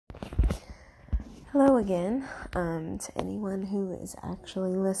Hello again, to anyone who is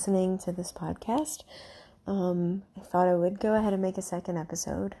actually listening to this podcast. I thought I would go ahead and make a second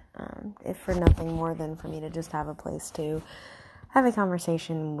episode, if for nothing more than for me to just have a place to have a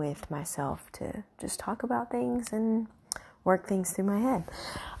conversation with myself, to just talk about things and work things through my head.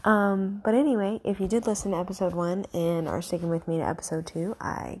 But anyway, if you did listen to episode 1 and are sticking with me to episode 2,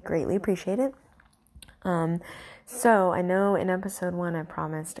 I greatly appreciate it. So I know in episode 1 I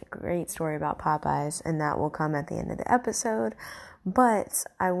promised a great story about Popeyes, and that will come at the end of the episode, but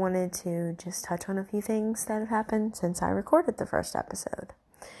I wanted to just touch on a few things that have happened since I recorded the first episode.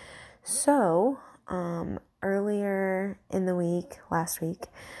 So, earlier in the week, last week,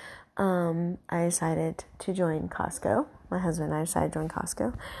 I decided to join Costco. My husband and I decided to join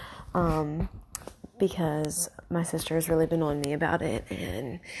Costco, because my sister has really been on me about it,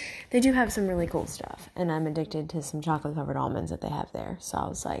 and they do have some really cool stuff, and I'm addicted to some chocolate covered almonds that they have there, so I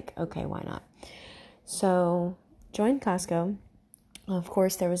was like, okay, why not? So, joined Costco. Of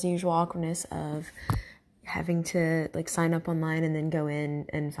course, there was the usual awkwardness of having to sign up online and then go in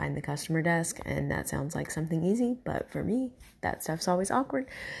and find the customer desk, and that sounds like something easy, but for me, that stuff's always awkward.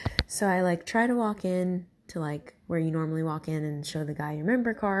 So I try to walk in to where you normally walk in and show the guy your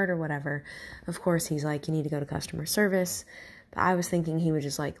member card or whatever. Of course, he's like, you need to go to customer service. But I was thinking he would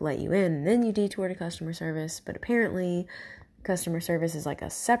just let you in and then you detour to customer service. But apparently customer service is a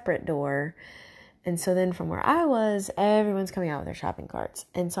separate door. And so then from where I was, everyone's coming out with their shopping carts.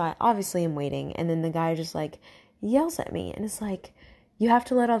 And so I obviously am waiting. And then the guy just yells at me. And it's you have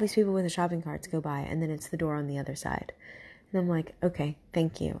to let all these people with the shopping carts go by. And then it's the door on the other side. And I'm like, okay,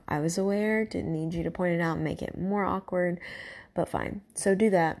 thank you. I was aware, didn't need you to point it out and make it more awkward, but fine. So do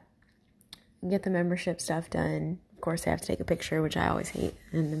that. Get the membership stuff done. Of course, I have to take a picture, which I always hate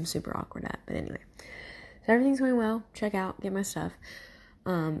and I'm super awkward at. But anyway, so everything's going well. Check out, get my stuff.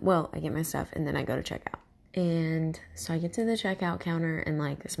 I get my stuff and then I go to checkout. And so I get to the checkout counter and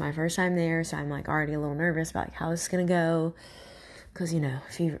it's my first time there. So I'm already a little nervous about how this is going to go. Because,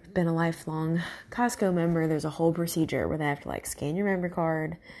 if you've been a lifelong Costco member, there's a whole procedure where they have to, scan your member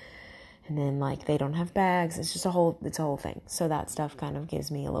card. And then, they don't have bags. It's just a whole thing. So that stuff kind of gives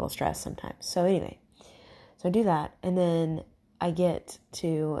me a little stress sometimes. So anyway, so I do that. And then I get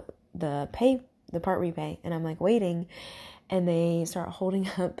to the part where you pay. And I'm, waiting. And they start holding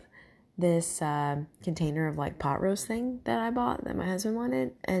up this container of, pot roast thing that I bought that my husband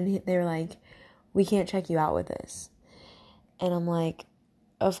wanted. And they were like, we can't check you out with this. And I'm like,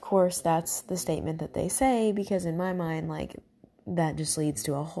 of course, that's the statement that they say, because in my mind, that just leads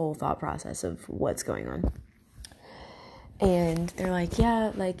to a whole thought process of what's going on. And they're like,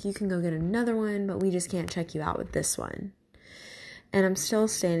 yeah, you can go get another one, but we just can't check you out with this one. And I'm still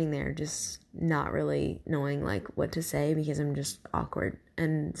standing there, just not really knowing, what to say, because I'm just awkward.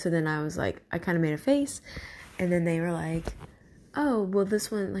 And so then I was I kind of made a face, and then they were like, oh, well,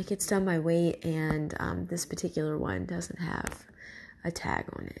 this one, it's done by weight, and this particular one doesn't have a tag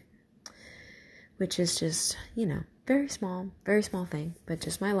on it, which is just, very small thing, but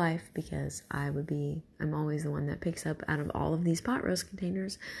just my life, because I'm always the one that picks up out of all of these pot roast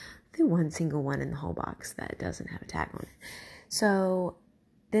containers, the one single one in the whole box that doesn't have a tag on it. So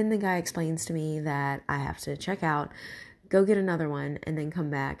then the guy explains to me that I have to check out, go get another one, and then come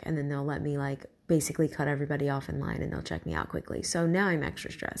back, and then they'll let me basically cut everybody off in line and they'll check me out quickly. So now I'm extra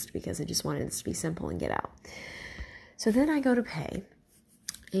stressed because I just wanted this to be simple and get out. So then I go to pay,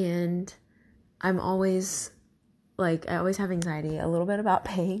 and I'm always I always have anxiety a little bit about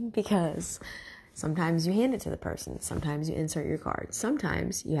paying, because sometimes you hand it to the person, sometimes you insert your card,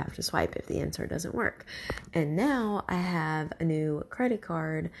 sometimes you have to swipe if the insert doesn't work. And now I have a new credit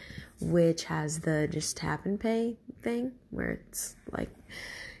card which has the just tap and pay thing, where it's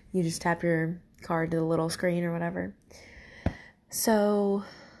you just tap your card to the little screen or whatever. So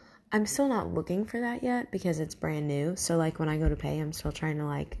I'm still not looking for that yet because it's brand new. So when I go to pay, I'm still trying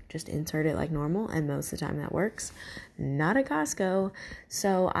to just insert it like normal, and most of the time that works. Not at Costco.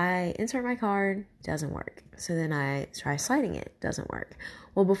 So I insert my card, doesn't work. So then I try sliding it, doesn't work.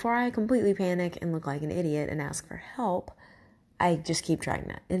 Well, before I completely panic and look like an idiot and ask for help, I just keep trying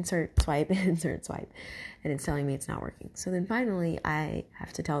that. Insert, swipe, insert, swipe. And it's telling me it's not working. So then finally I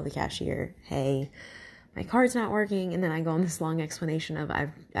have to tell the cashier, hey, my card's not working. And then I go on this long explanation of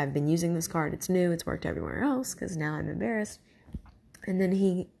I've been using this card. It's new. It's worked everywhere else, because now I'm embarrassed. And then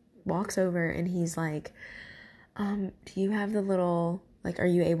he walks over and he's like, do you have the little, are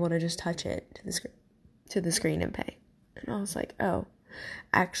you able to just touch it to the screen and pay? And I was like, oh,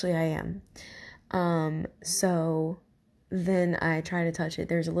 actually I am. So then I try to touch it.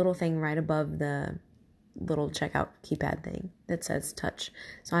 There's a little thing right above the little checkout keypad thing that says touch.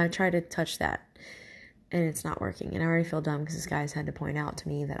 So I try to touch that. and it's not working. And I already feel dumb because this guy's had to point out to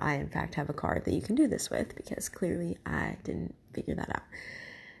me that I, in fact, have a card that you can do this with, because clearly I didn't figure that out.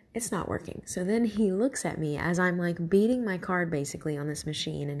 It's not working. So then he looks at me as I'm like beating my card basically on this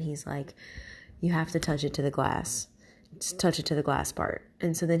machine, and he's like, you have to touch it to the glass. Just touch it to the glass part.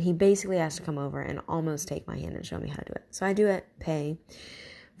 And so then he basically has to come over and almost take my hand and show me how to do it. So I do it, pay.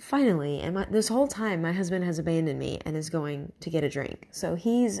 Finally, and this whole time, my husband has abandoned me and is going to get a drink. So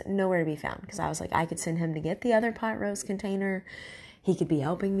he's nowhere to be found, because I was like, I could send him to get the other pot roast container. He could be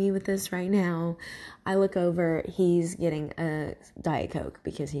helping me with this right now. I look over, he's getting a Diet Coke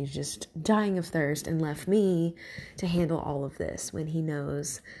because he's just dying of thirst and left me to handle all of this when he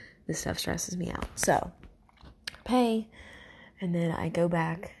knows this stuff stresses me out. So, pay, and then I go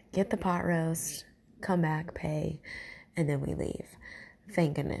back, get the pot roast, come back, pay, and then we leave.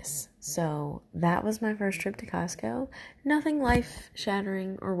 Thank goodness. So that was my first trip to Costco. Nothing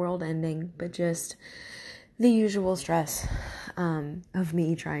life-shattering or world-ending, but just the usual stress of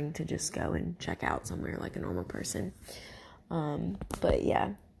me trying to just go and check out somewhere like a normal person. But yeah,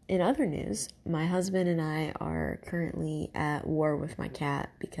 in other news, my husband and I are currently at war with my cat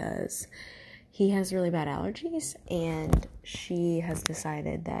because he has really bad allergies, and she has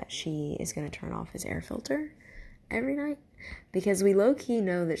decided that she is going to turn off his air filter every night, because we low-key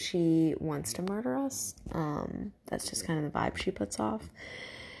know that she wants to murder us. That's just kind of the vibe she puts off,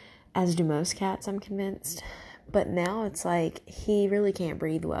 as do most cats, I'm convinced. But now it's like he really can't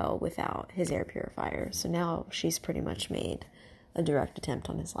breathe well without his air purifier. So now she's pretty much made a direct attempt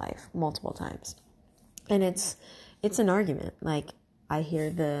on his life multiple times. And it's an argument. Like, I hear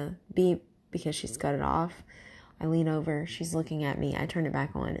the beep because she's cut it off. I lean over, she's looking at me, I turn it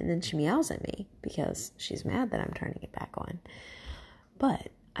back on, and then she meows at me because she's mad that I'm turning it back on. But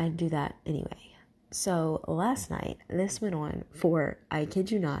I do that anyway. So last night, this went on for, I kid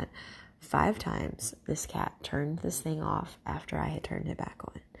you not, 5 times. This cat turned this thing off after I had turned it back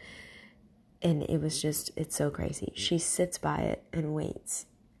on. And it was just, it's so crazy. She sits by it and waits,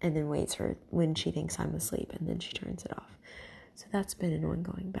 and then waits for when she thinks I'm asleep, and then she turns it off. So that's been an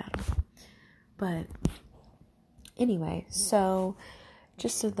ongoing battle. But anyway, so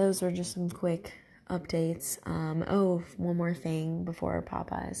those were just some quick updates. One more thing before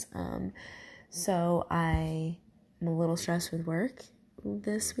Popeyes. So I am a little stressed with work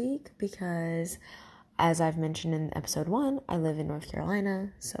this week because, as I've mentioned in episode 1, I live in North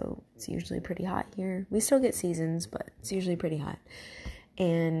Carolina, so it's usually pretty hot here. We still get seasons, but it's usually pretty hot.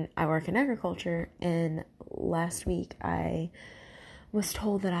 And I work in agriculture, and last week I was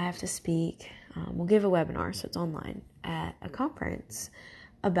told that I have to speak, we'll give a webinar, so it's online, at a conference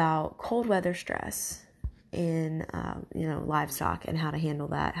about cold weather stress in, livestock and how to handle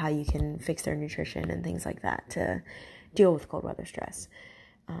that, how you can fix their nutrition and things like that to deal with cold weather stress.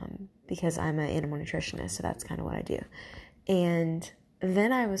 Because I'm an animal nutritionist, so that's kind of what I do. And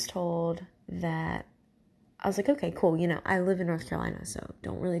then I was told that, I was like, okay, cool, I live in North Carolina, so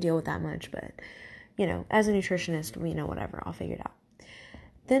don't really deal with that much, but, as a nutritionist, whatever, I'll figure it out.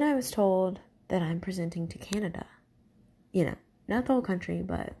 Then I was told that I'm presenting to Canada. Not the whole country,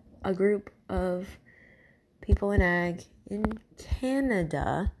 but a group of people in ag in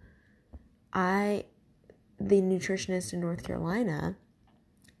Canada. The nutritionist in North Carolina,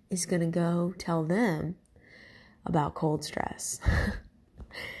 is going to go tell them about cold stress.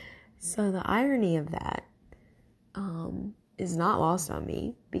 So the irony of that is not lost on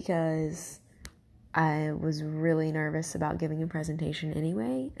me, because I was really nervous about giving a presentation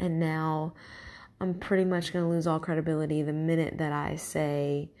anyway, and now I'm pretty much going to lose all credibility the minute that I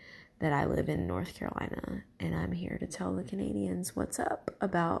say that I live in North Carolina and I'm here to tell the Canadians what's up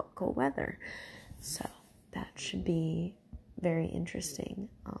about cold weather. So that should be very interesting.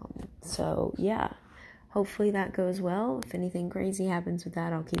 So yeah, hopefully that goes well. If anything crazy happens with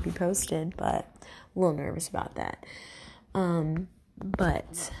that, I'll keep you posted, but a little nervous about that.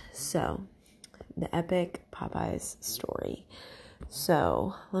 So the epic Popeyes story.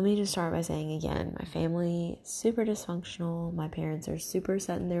 So let me just start by saying again, my family is super dysfunctional. My parents are super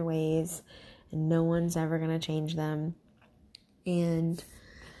set in their ways, and no one's ever going to change them. And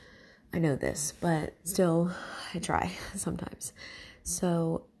I know this, but still I try sometimes.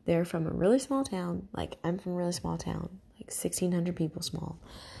 So they're from a really small town. Like, I'm from a really small town, like 1,600 people small.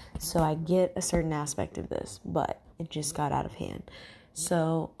 So I get a certain aspect of this, but it just got out of hand.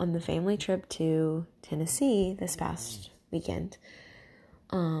 So on the family trip to Tennessee this past weekend,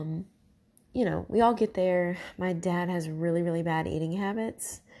 we all get there. My dad has really, really bad eating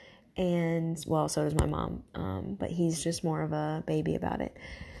habits, and, well, so does my mom, but he's just more of a baby about it.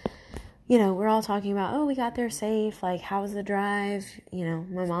 we're all talking about, oh, we got there safe. Like, how was the drive?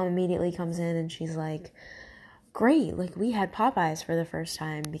 My mom immediately comes in and she's like, great. Like, we had Popeyes for the first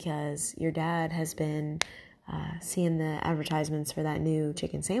time because your dad has been seeing the advertisements for that new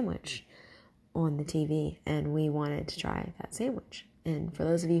chicken sandwich on the TV, and we wanted to try that sandwich. And for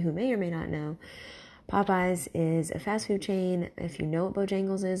those of you who may or may not know, Popeyes is a fast food chain. If you know what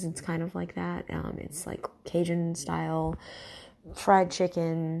Bojangles is, it's kind of like that. It's like Cajun style, fried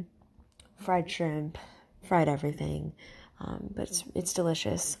chicken, fried shrimp, fried everything. But it's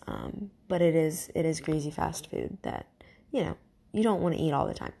delicious. But it is greasy fast food that, you don't want to eat all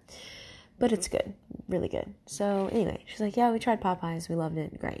the time. But it's good, really good. So anyway, she's like, yeah, we tried Popeyes. We loved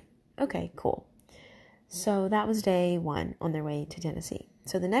it. Great. Okay, cool. So that was day 1 on their way to Tennessee.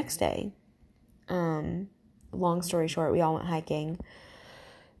 So the next day, long story short, we all went hiking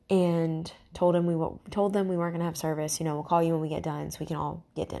and told them we weren't going to have service. We'll call you when we get done so we can all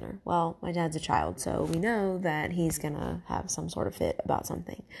get dinner. Well, my dad's a child, so we know that he's going to have some sort of fit about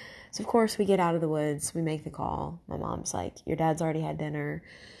something. So of course we get out of the woods, we make the call. My mom's like, your dad's already had dinner.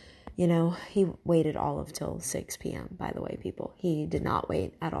 He waited all of till 6 p.m., by the way, people. He did not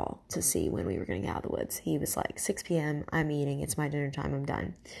wait at all to see when we were going to get out of the woods. He was like, 6 p.m., I'm eating, it's my dinner time, I'm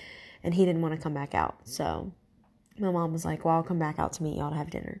done. And he didn't want to come back out. So my mom was like, well, I'll come back out to meet y'all to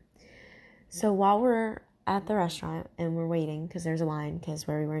have dinner. So while we're at the restaurant and we're waiting, because there's a line, because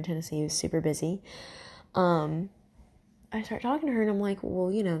where we were in Tennessee was super busy, I start talking to her and I'm like, well,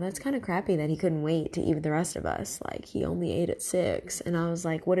 that's kind of crappy that he couldn't wait to eat with the rest of us. Like, he only ate at 6. And I was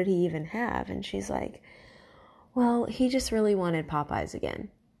like, what did he even have? And she's like, well, he just really wanted Popeyes again.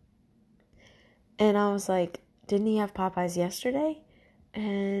 And I was like, didn't he have Popeyes yesterday?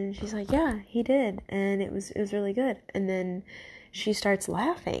 And she's like, yeah, he did. And it was really good. And then she starts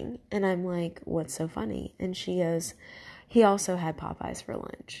laughing. And I'm like, what's so funny? And she goes, he also had Popeyes for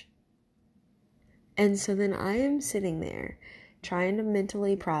lunch. And so then I am sitting there trying to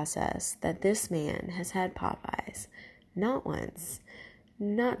mentally process that this man has had Popeyes not once,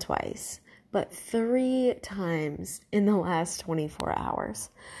 not twice, but 3 times in the last 24 hours.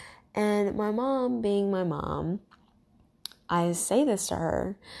 And my mom, being my mom, I say this to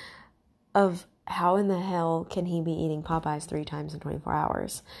her of how in the hell can he be eating Popeyes 3 times in 24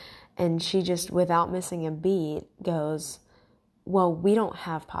 hours? And she just, without missing a beat, goes, well, we don't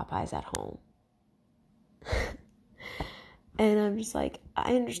have Popeyes at home. And I'm just like,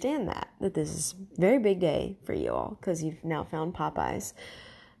 I understand that this is a very big day for you all because you've now found Popeyes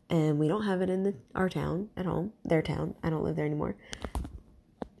and we don't have it in our town at home, their town. I don't live there anymore.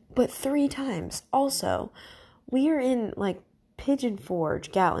 But 3 times. Also, we are in like Pigeon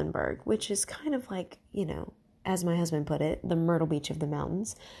Forge, Gatlinburg, which is kind of like, as my husband put it, the Myrtle Beach of the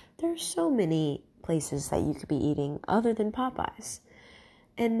mountains. There are so many places that you could be eating other than Popeyes.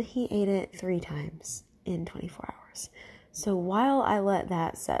 And he ate it 3 times in 24 hours. So while I let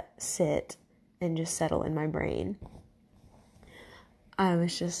that sit and just settle in my brain, I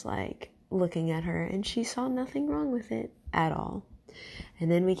was just like looking at her and she saw nothing wrong with it at all. And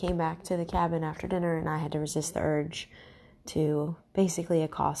then we came back to the cabin after dinner and I had to resist the urge to basically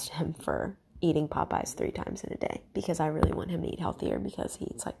accost him for eating Popeyes 3 times in a day because I really want him to eat healthier because he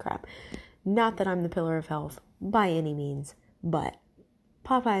eats like crap. Not that I'm the pillar of health by any means, but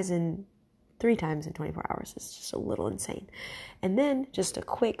Popeyes in 3 times in 24 hours is just a little insane. And then just a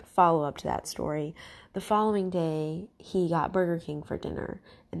quick follow-up to that story. The following day, he got Burger King for dinner.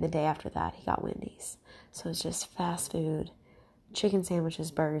 And the day after that, he got Wendy's. So it's just fast food, chicken sandwiches,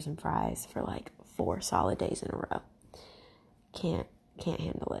 burgers, and fries for like 4 solid days in a row. Can't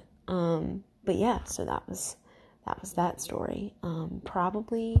handle it. But yeah, so that was that story.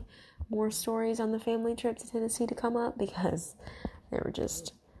 Probably more stories on the family trip to Tennessee to come up because there were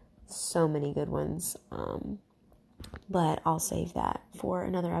just so many good ones, but I'll save that for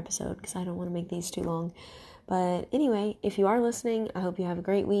another episode because I don't want to make these too long. But anyway, if you are listening, I hope you have a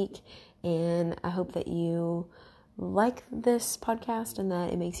great week, and I hope that you like this podcast and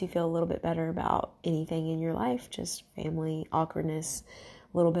that it makes you feel a little bit better about anything in your life, just family, awkwardness,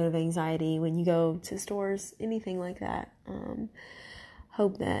 a little bit of anxiety when you go to stores, anything like that.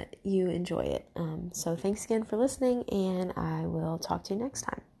 Hope that you enjoy it. So thanks again for listening, and I will talk to you next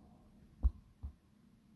time.